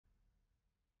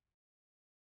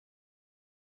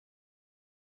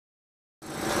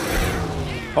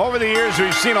Over the years,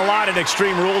 we've seen a lot in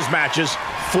Extreme Rules matches.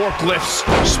 Forklifts,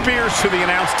 spears to the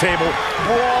announce table,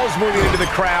 brawls moving into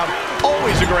the crowd.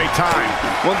 Always a great time.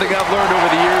 One thing I've learned over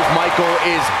the years, Michael,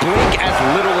 is blink as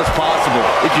little as possible.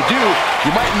 If you do,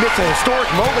 you might miss a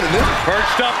historic moment in this.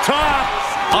 Perched up top,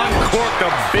 uncorked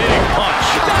a big punch.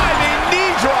 Diving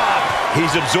knee drop.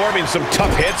 He's absorbing some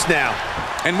tough hits now.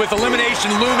 And with elimination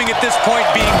looming at this point,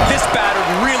 being this battered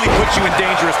really puts you in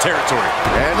dangerous territory.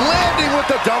 And landing with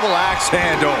the double axe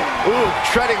handle. Ooh,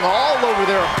 treading all over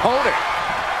their opponent.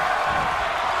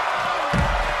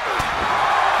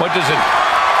 What does it?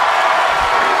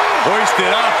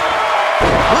 Hoisted up.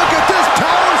 Look at this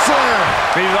power slam.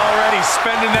 He's already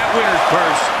spending that winner's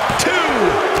purse. 2.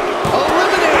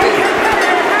 Eliminated.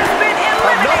 Has been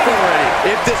eliminated. Enough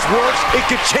already. If this works, it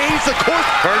could change the course.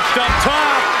 Perched up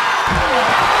top.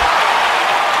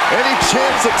 Any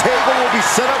chance the table will be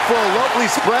set up for a lovely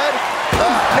spread?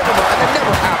 Never mind, it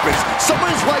never happens.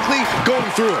 Someone is likely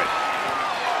going through it.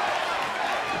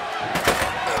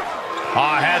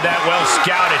 Oh, had that well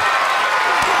scouted.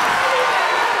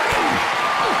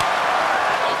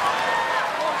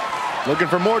 Looking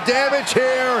for more damage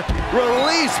here.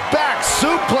 Release back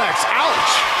suplex.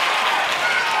 Ouch.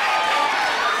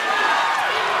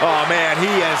 Oh, man,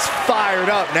 he is fired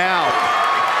up now.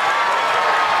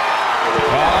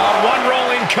 One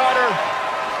rolling cutter.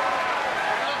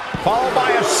 Followed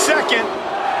by a second.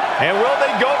 And will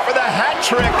they go for the hat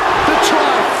trick? The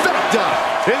trifecta.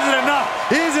 Is it enough?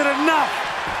 Is it enough?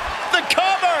 The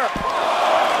cover.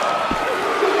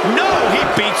 No, he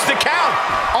beats the count.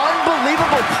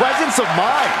 Unbelievable presence of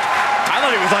mind. I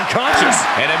thought he was unconscious.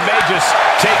 And it may just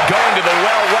take going to the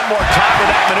well one more time with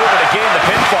that maneuver to gain the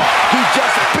pinfall. He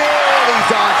just barely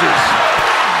dodges.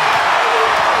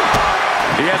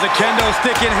 He has a kendo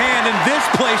stick in hand, and this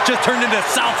place just turned into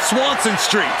South Swanson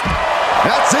Street.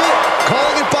 That's it.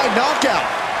 Calling it by knockout.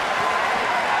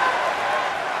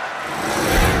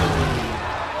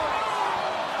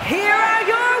 Here are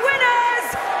your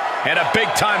winners. And a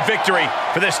big-time victory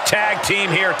for this tag team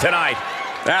here tonight.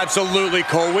 Absolutely,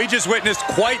 Cole. We just witnessed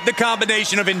quite the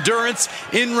combination of endurance,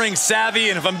 in-ring savvy,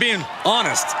 and if I'm being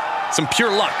honest, some pure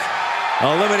luck.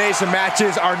 Elimination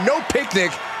matches are no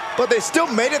picnic, but they still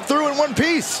made it through in one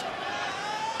piece.